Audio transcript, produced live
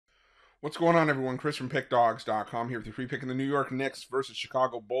What's going on, everyone? Chris from Pickdawgz.com here with your free pick in the New York Knicks versus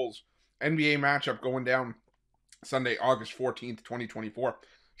Chicago Bulls NBA matchup going down Sunday, August 14th, 2024.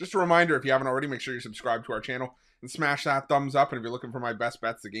 Just a reminder, if you haven't already, make sure you subscribe to our channel and smash that thumbs up. And if you're looking for my best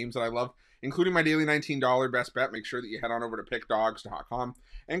bets, the games that I love, including my daily $19 best bet, make sure that you head on over to Pickdawgz.com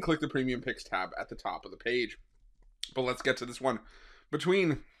and click the Premium Picks tab at the top of the page. But let's get to this one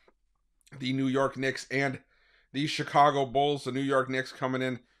between the New York Knicks and the Chicago Bulls. The New York Knicks coming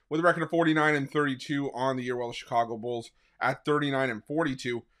in with a record of 49-32 on the year, while the Chicago Bulls at 39-42.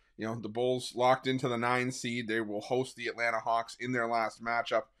 You know, the Bulls locked into the 9 seed. They will host the Atlanta Hawks in their last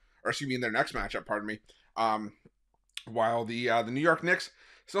matchup, or excuse me, in their next matchup, pardon me. While the New York Knicks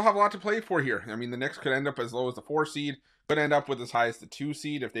still have a lot to play for here. I mean, the Knicks could end up as low as the 4 seed, could end up with as high as the 2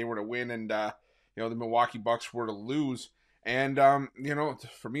 seed if they were to win and, the Milwaukee Bucks were to lose. And,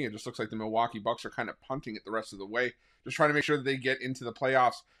 for me, it just looks like the Milwaukee Bucks are kind of punting it the rest of the way, just trying to make sure that they get into the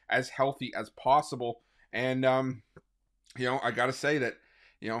playoffs as healthy as possible. And, I got to say that,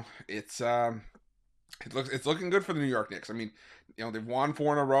 it's looking good for the New York Knicks. I mean, they've won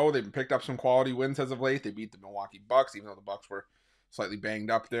 4 in a row. They've picked up some quality wins as of late. They beat the Milwaukee Bucks, even though the Bucks were slightly banged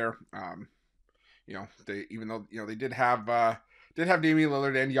up there. They did have Damian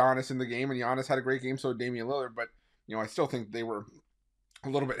Lillard and Giannis in the game, and Giannis had a great game, so did Damian Lillard, but I still think they were a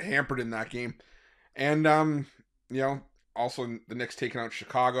little bit hampered in that game. And also the Knicks taking out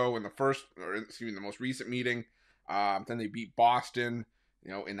Chicago in the most recent meeting. Then they beat Boston,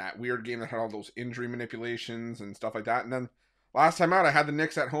 in that weird game that had all those injury manipulations and stuff like that. And then last time out, I had the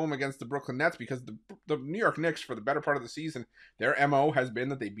Knicks at home against the Brooklyn Nets, because the New York Knicks, for the better part of the season, their MO has been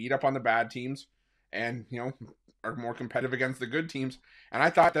that they beat up on the bad teams and, are more competitive against the good teams. And I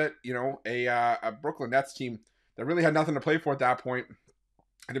thought that, a Brooklyn Nets team that really had nothing to play for at that point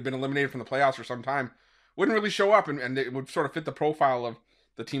and had been eliminated from the playoffs for some time wouldn't really show up, and it would sort of fit the profile of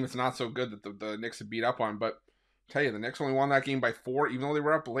the team that's not so good that the Knicks had beat up on. But I'll tell you, the Knicks only won that game by 4, even though they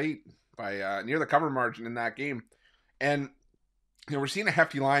were up late by near the cover margin in that game. And we're seeing a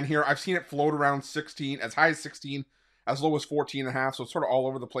hefty line here. I've seen it float around 16, as high as 16, as low as 14.5, so it's sort of all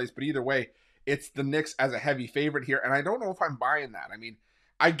over the place. But either way, it's the Knicks as a heavy favorite here, and I don't know if I'm buying that. I mean,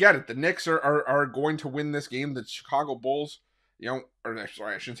 I get it. The Knicks are going to win this game. The Chicago Bulls, I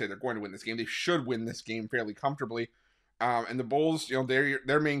shouldn't say they're going to win this game. They should win this game fairly comfortably. And the Bulls,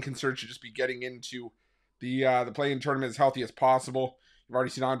 their main concern should just be getting into the play-in tournament as healthy as possible. You've already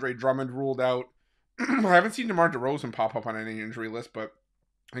seen Andre Drummond ruled out. I haven't seen DeMar DeRozan pop up on any injury list, but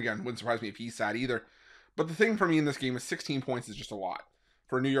again, wouldn't surprise me if he's sad either. But the thing for me in this game is 16 points is just a lot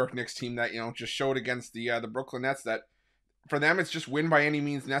for a New York Knicks team that, just showed against the Brooklyn Nets that for them it's just win by any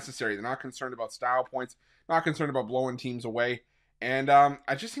means necessary. They're not concerned about style points, not concerned about blowing teams away. And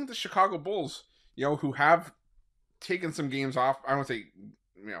I just think the Chicago Bulls, who have taken some games off, I won't say,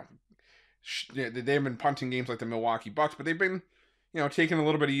 they've been punting games like the Milwaukee Bucks, but they've been, taking a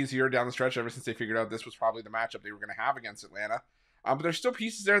little bit easier down the stretch ever since they figured out this was probably the matchup they were going to have against Atlanta. But there's still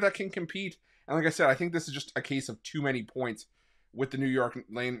pieces there that can compete. And like I said, I think this is just a case of too many points with the New York,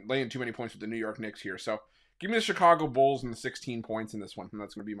 laying too many points with the New York Knicks here. So give me the Chicago Bulls and the 16 points in this one, and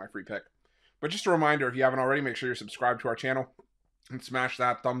that's going to be my free pick. But just a reminder, if you haven't already, make sure you're subscribed to our channel and smash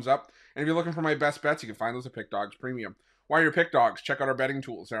that thumbs up. And if you're looking for my best bets, you can find those at Pickdawgz Premium. While you're Pickdawgz, check out our betting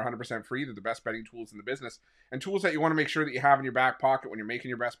tools. They're 100% free. They're the best betting tools in the business, and tools that you want to make sure that you have in your back pocket when you're making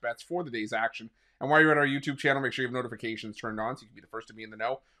your best bets for the day's action. And while you're at our YouTube channel, make sure you have notifications turned on so you can be the first to be in the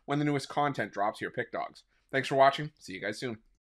know when the newest content drops here at Pickdawgz. Thanks for watching. See you guys soon.